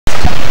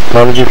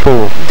How did you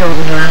fall? Don't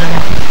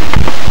know.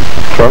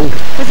 Drunk?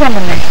 What's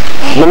Emily?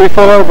 Let me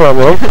fall over,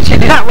 Emily.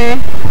 That way.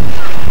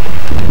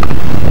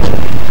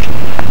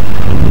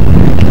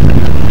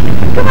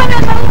 Come on,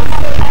 Emily.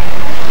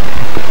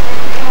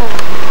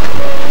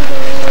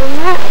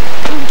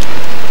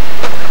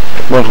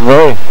 What are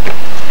they?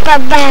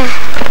 Baba.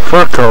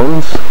 Fur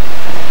cones?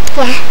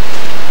 Yeah.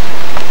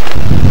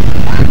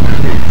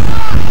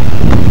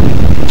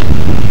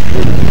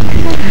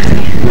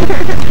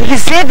 You can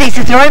save these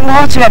to throw in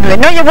water, Emily.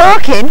 No, you're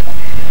walking.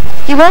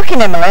 You're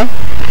walking, Emily.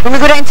 When we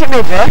go down to the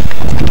river.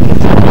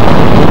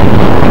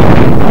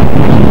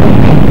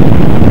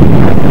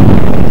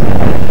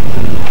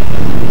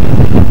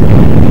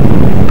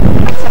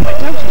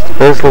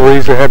 There's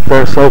Louisa head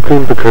there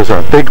soaking because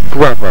her big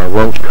brother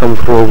won't come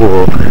for a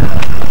walk.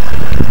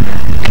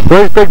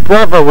 Where's big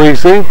brother,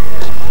 Weezy?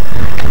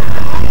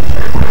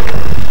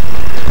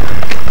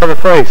 Got a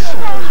face.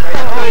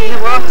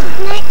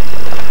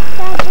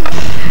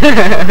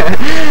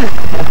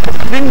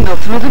 Ring up,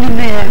 throw them in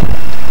there.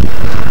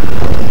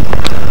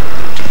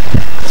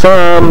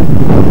 Sam!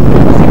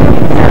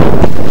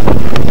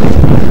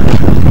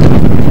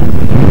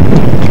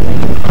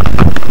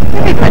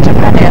 Maybe put a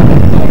pan here.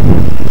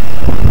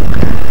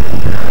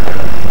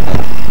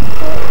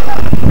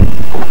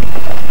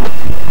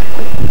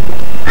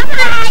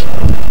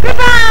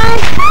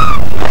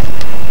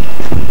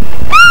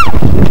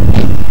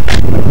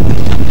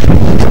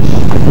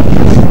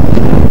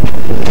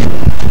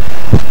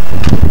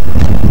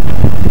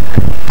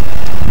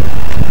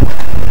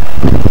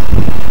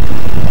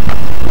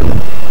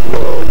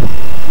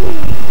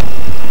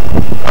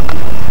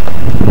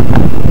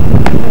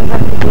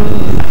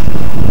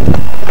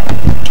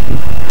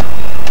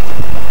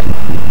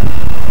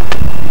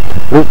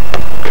 Oop,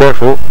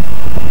 careful.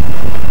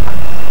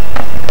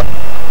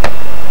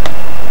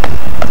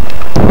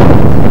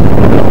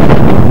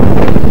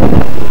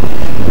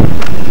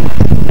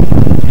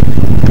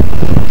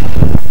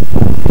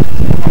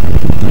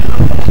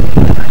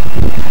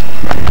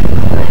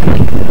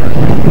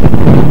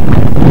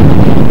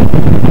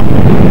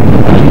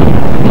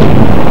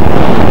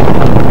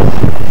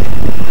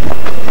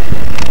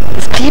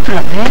 There's people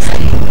up there,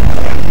 Steve.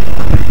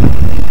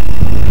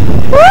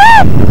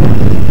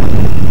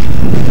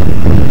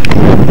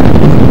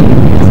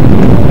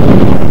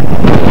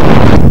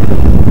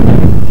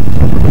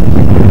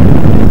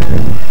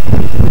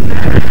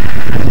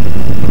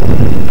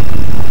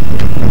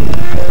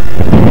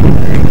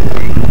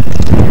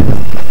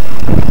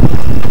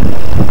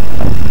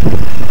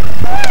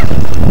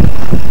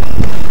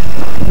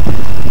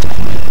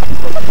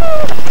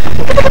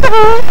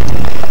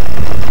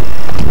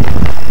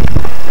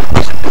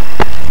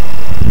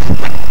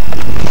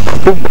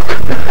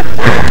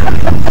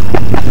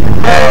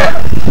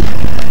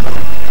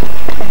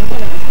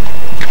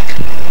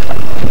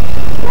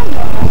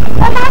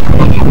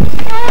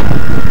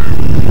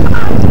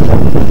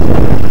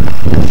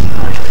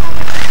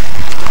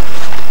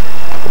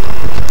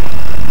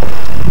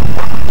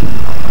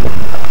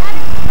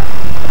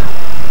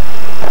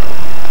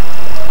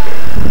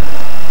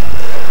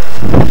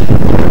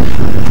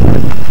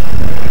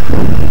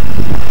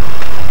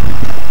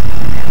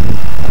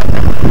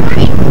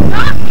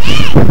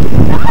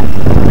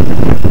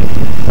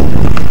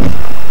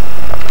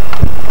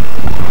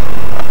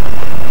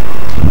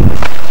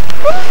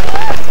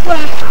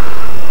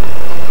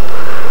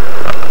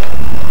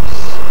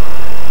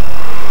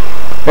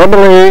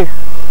 Emily!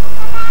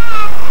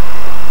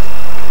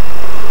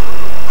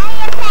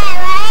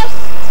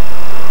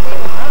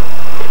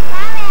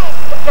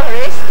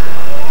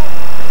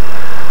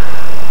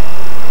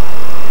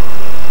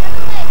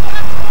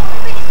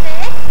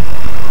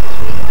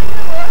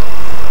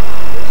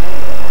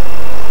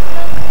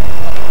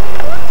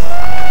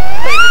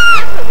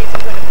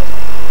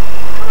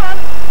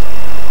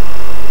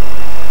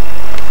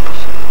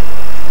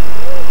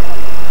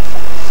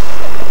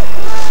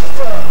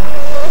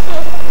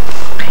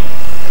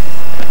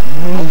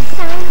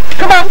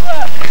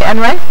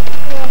 Anyway?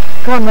 Yeah.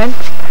 Go on then.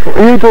 What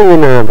are you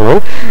doing there, bro?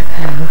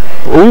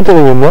 What are you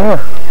doing there?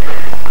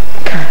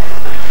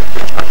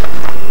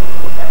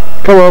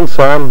 Come on,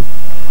 Sam.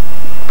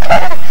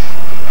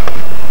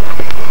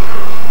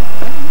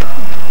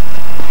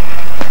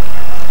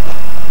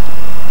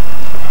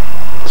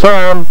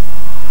 Sam!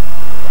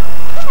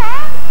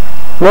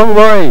 No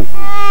way!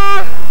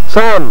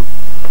 Sam!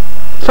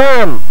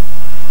 Sam!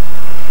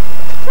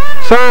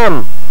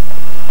 Sam!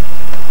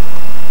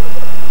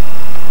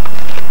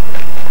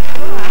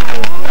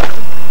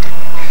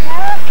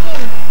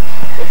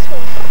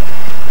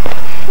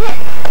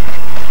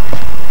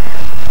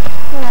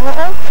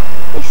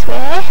 This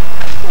way.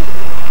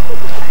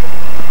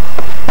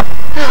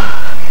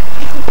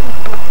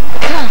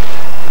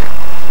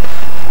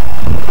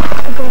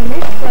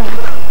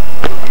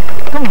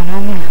 Come on,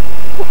 Anya.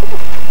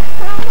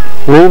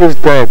 Nina's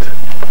dead.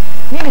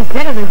 Nina's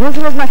dead, I think. What's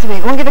the matter with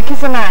you? Go and give a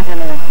kiss on that,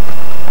 Anna.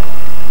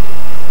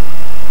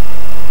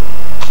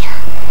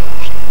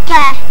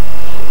 Yeah.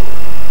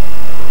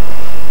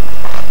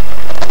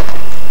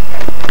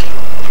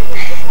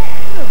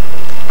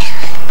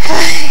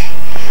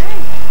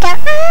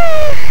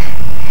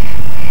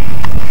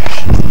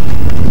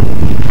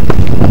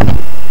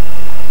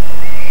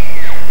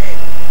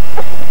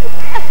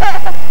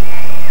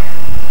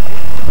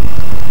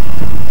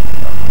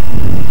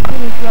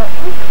 Your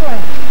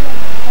uncle.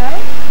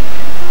 Right?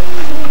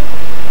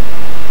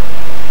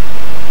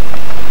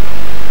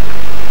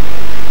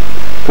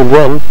 Good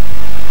one.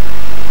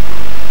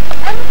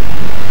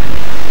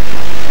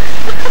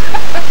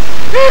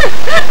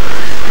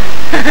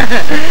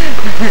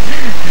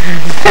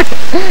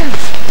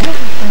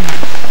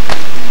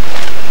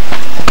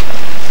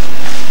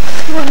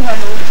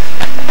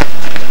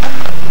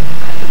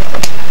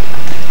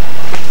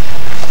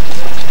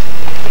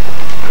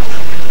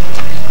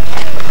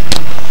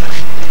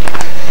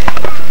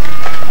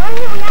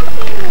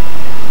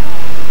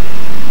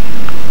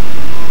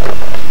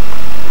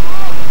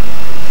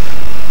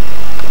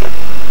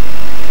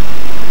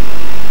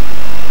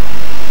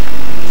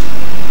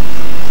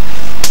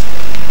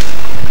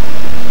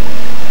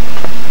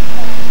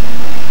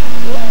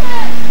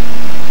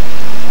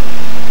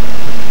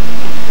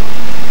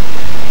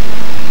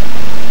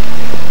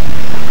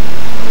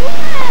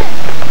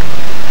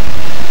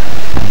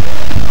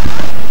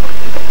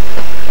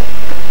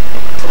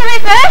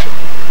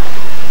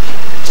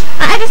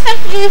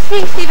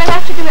 Steve, I'll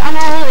have to do it on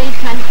our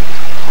weekend.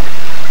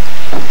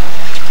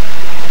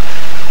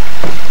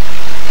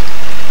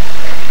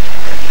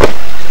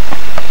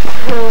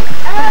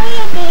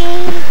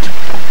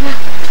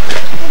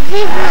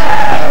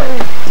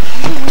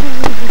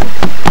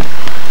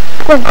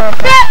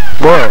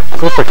 What? Of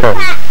course I can.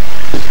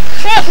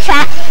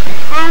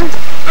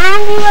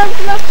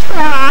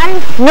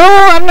 No,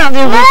 I'm not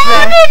doing this.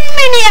 Morning,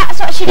 Minnie, that's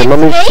what she did Your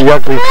to mummy's me. the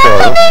ugly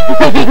troll.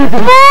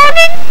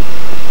 Morning.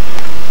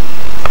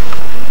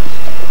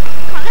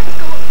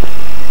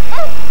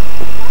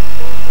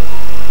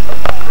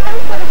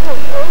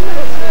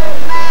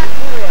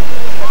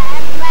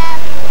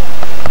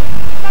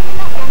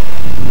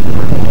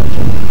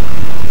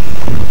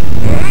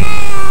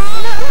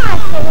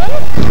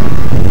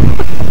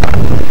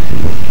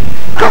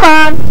 Come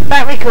on,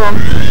 back we come.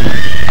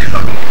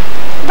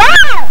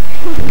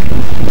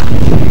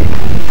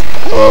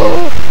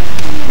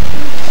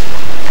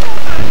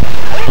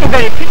 Really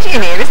very pretty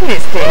in here, isn't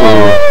it, Steve?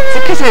 It's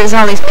because there's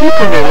all these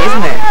people really,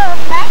 isn't it?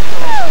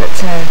 But,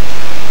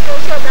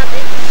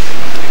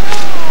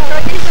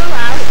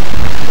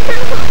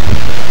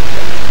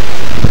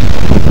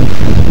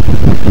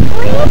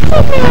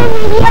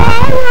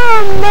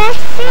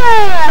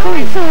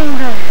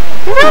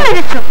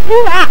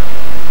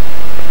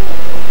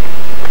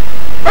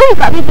 Oh, you've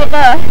got a bit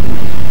there.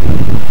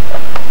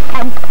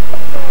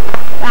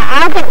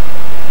 I'll get...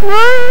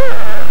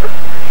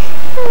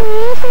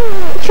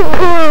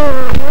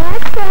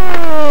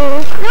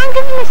 I'm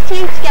giving this to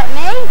you to get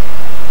me.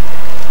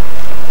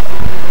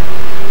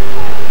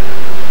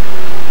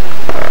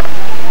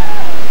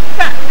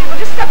 we'll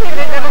just stop here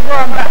and never go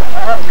on back.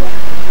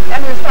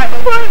 And we'll start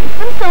going.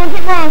 I'm still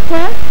get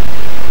water.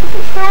 There's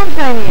some storms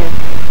down here.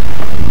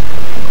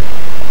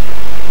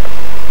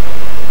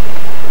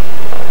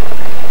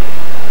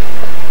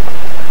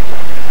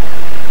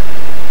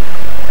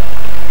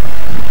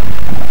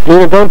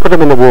 Lena, don't put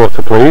them in the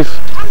water, please.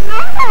 I'm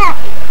not.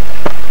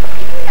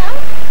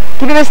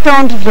 Give him a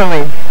stone to throw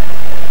in.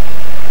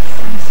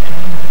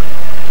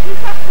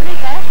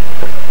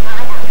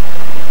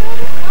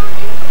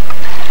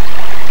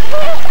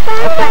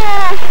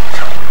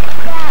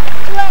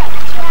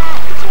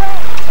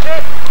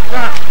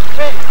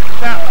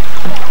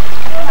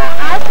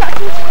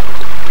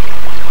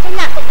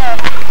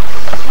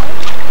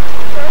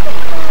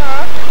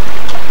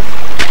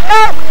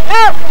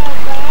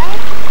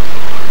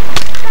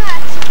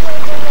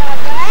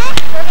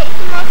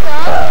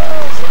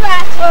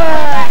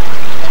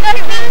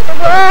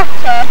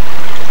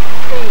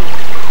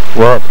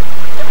 What?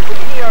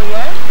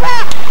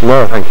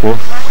 No, thank you.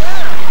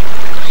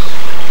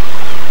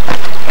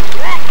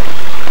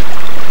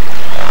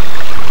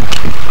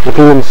 If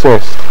you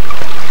insist.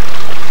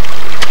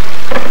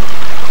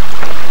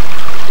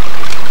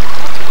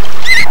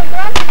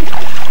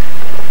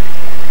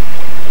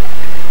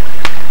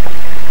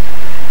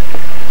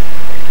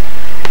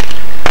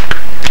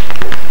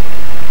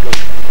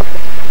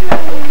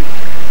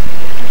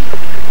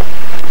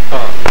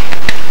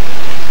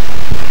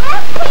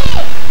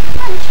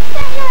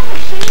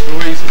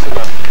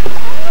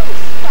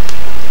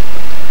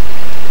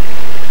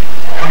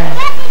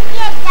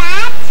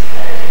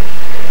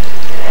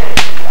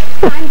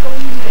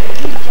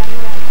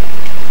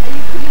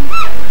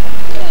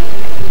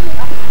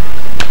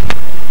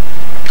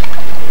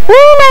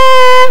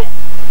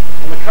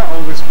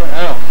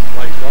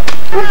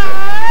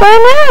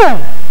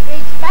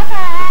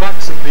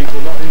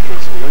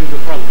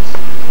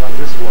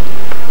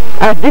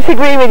 I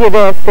disagree with you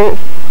there, Steve.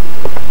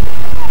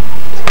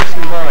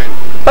 Especially mine.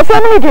 What's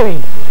Emily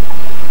doing?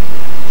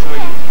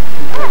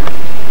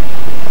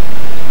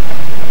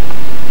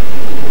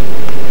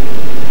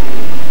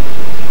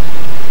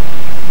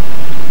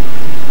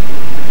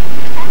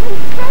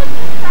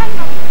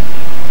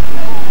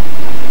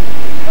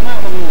 Come out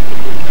of the water,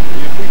 please.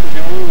 You people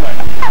get all wet.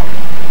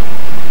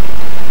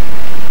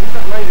 Who's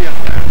that lady up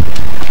there?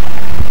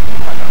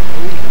 I don't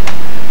know.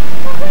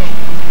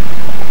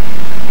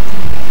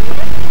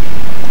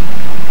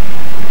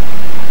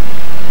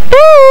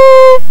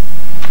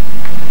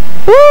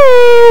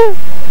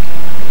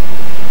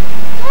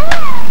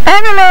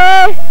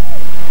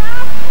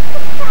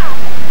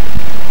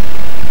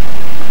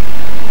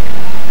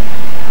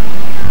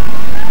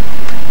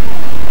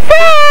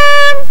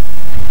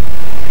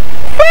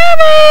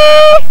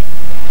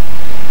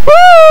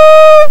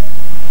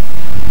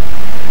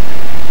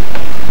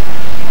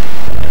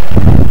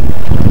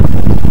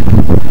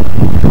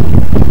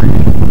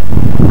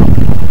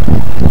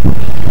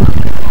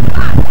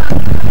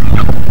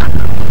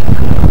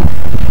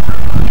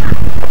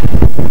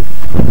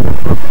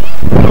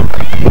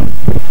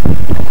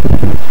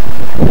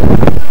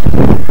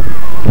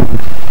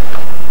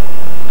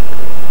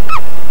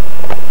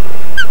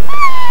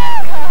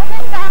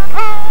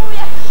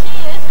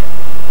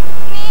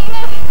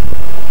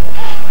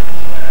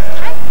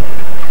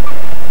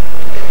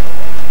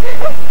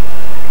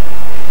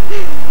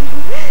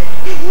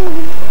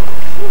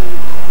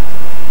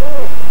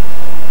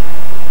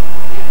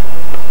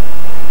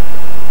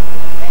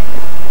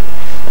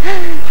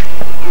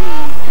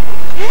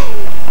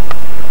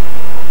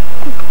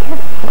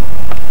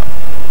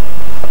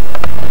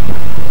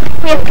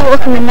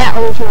 look in the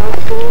nettles now.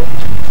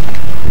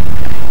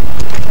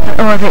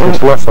 Oh, I think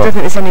It's less I don't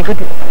think there's any good.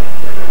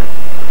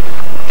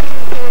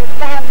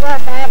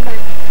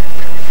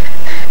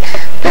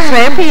 This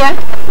way up here.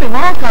 We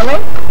walk, are we?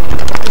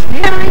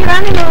 Here are your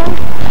animals.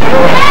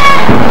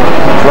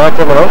 Right,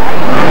 hello.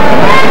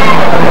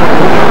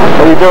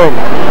 What are you doing?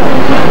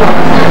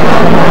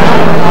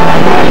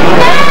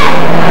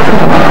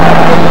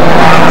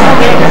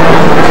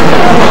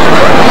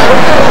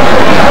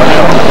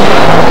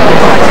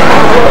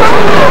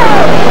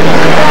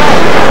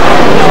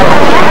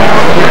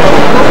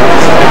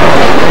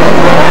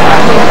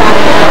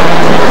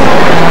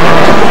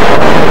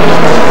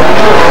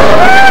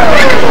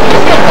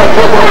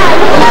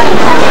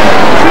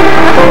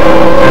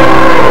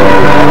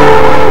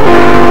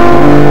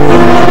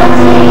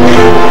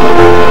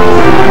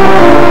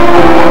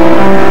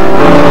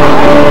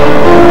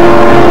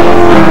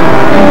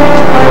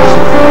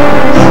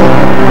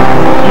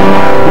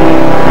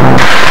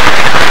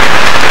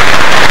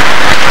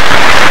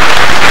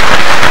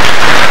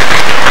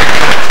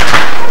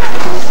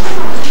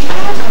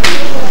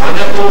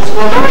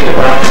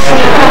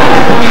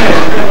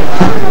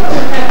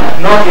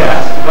 Not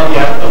yet, not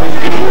yet.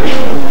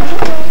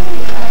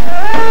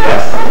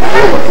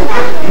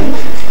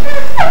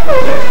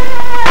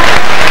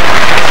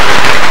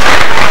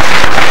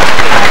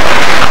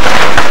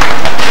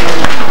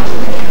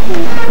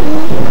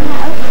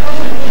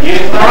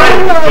 Yes,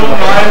 fine, don't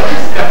mind,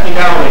 Stephanie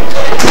Dowling.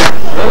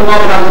 A little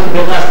while ago, a little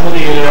bit less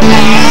money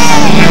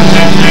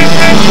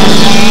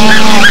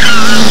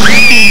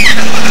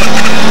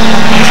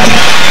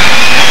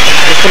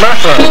What's the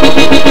matter?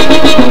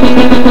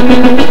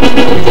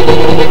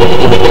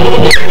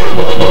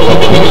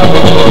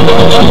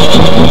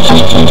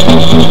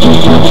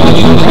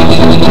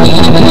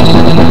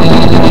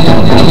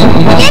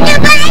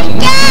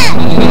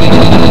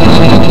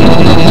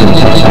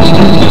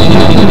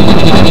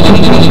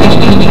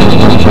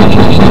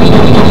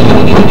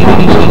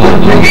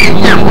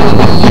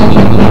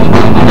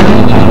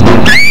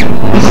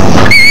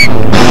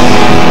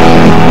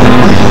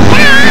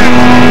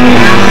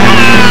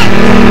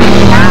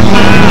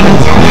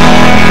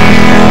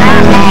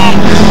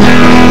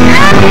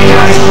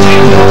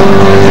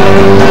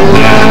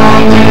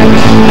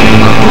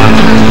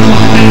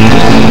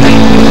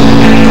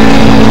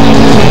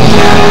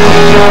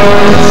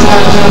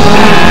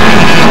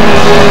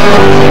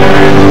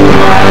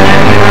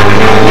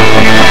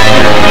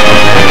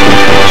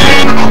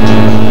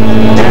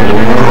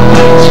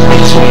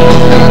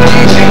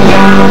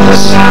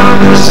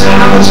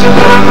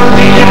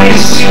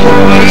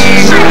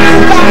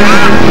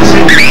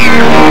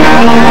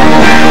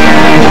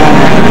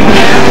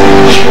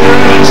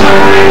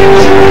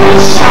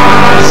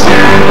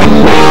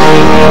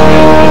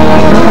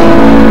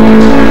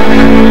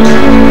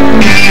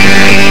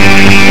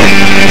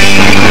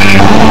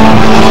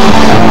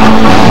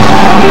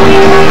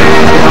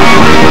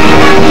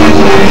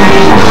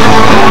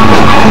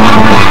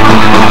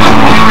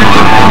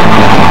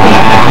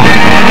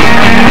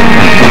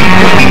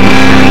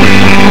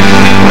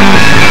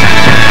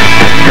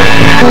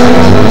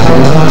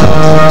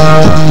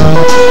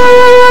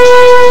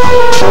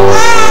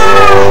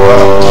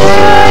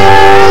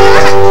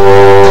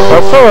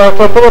 That's alright,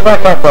 I'll put it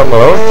back up on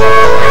below.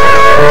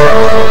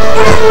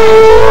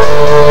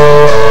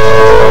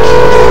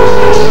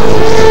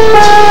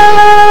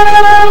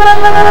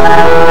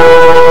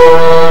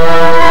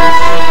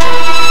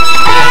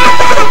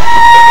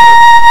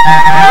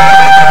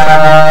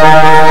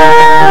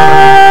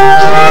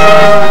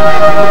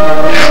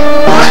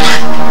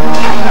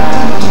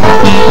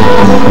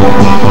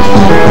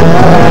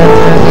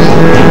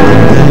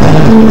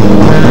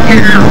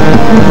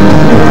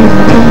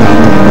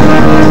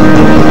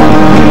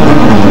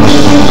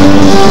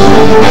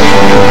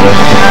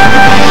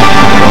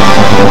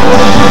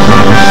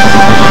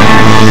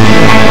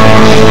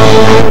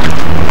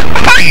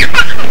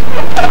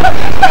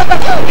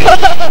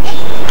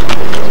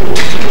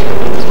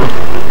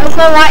 That's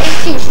alright,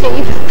 it's you,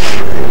 Steve.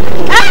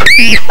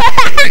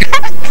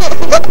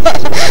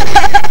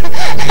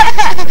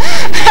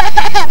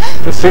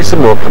 Let's see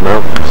some more come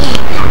out.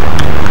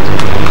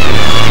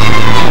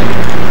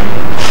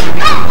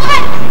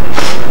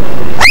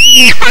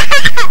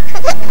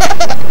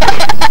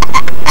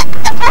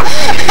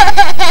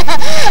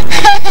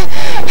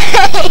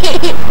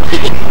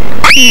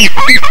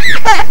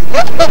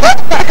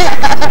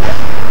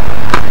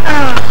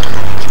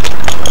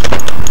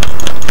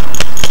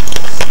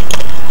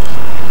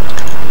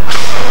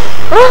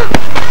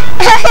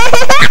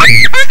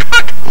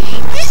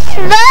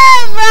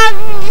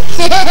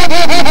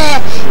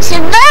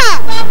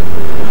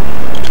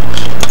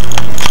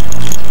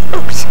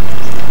 Oops.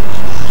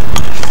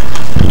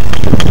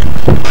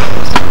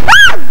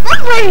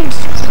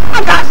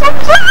 I got some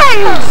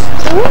flies!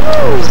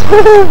 Ooh!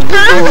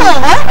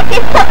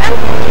 You put them...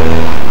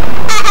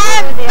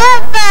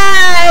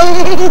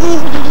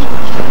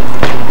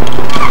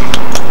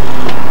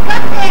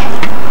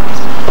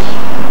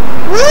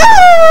 Woo!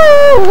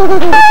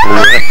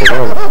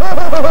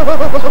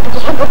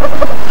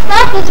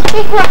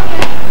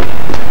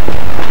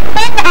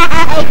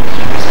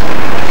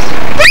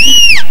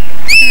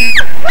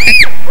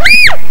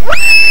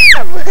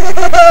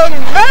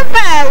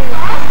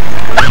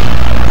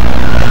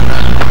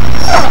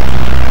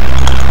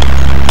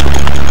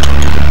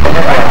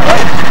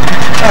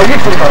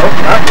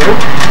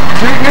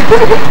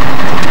 Going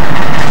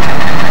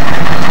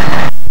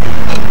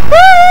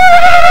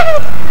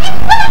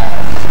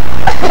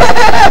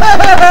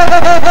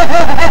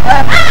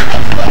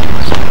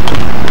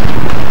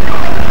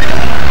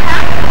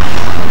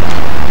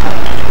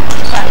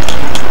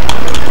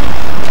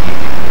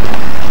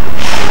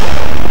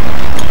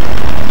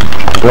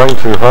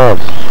too hard.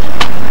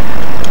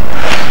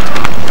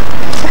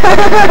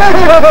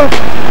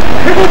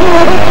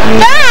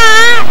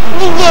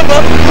 You get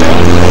it.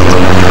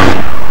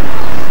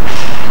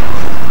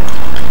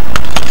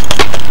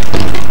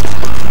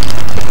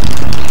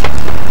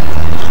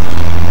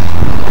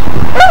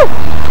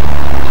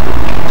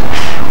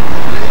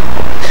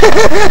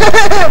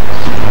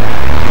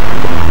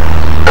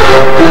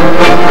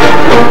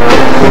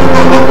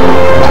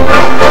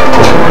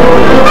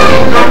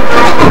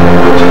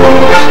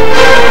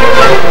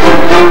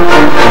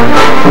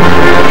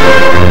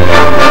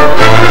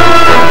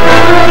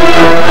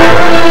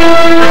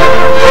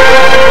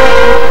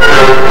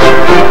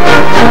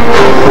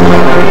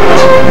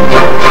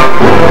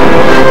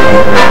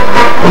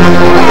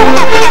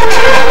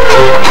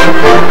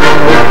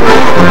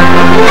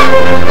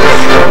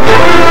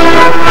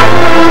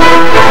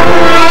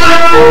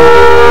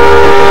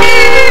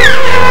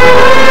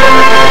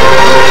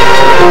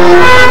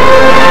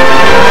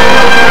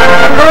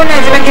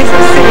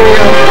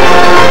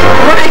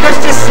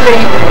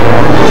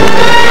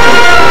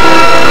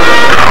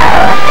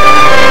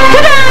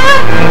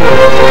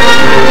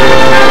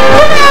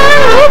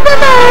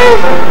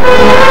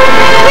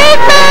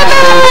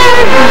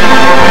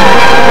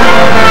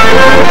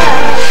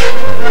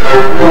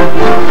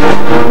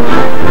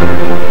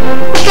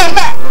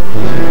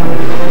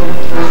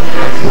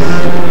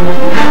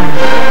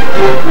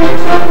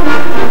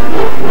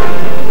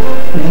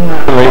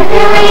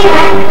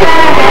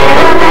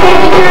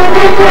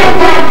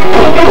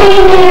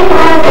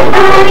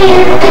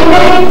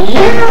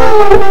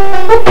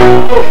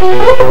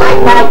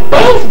 My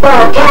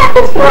baseball cap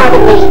is part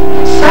of me.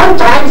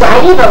 Sometimes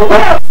I even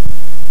wear